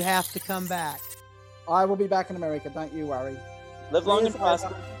you. You have to come back. I will be back in America. Don't you worry. Live long and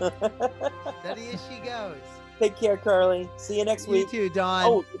prosper. Steady as she goes. Take care, Carly. See you next week. You too, Don.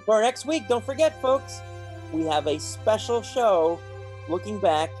 Oh, for next week, don't forget, folks, we have a special show looking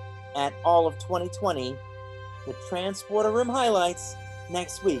back at all of 2020. The Transporter Room highlights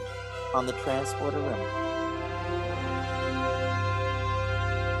next week on the Transporter Room.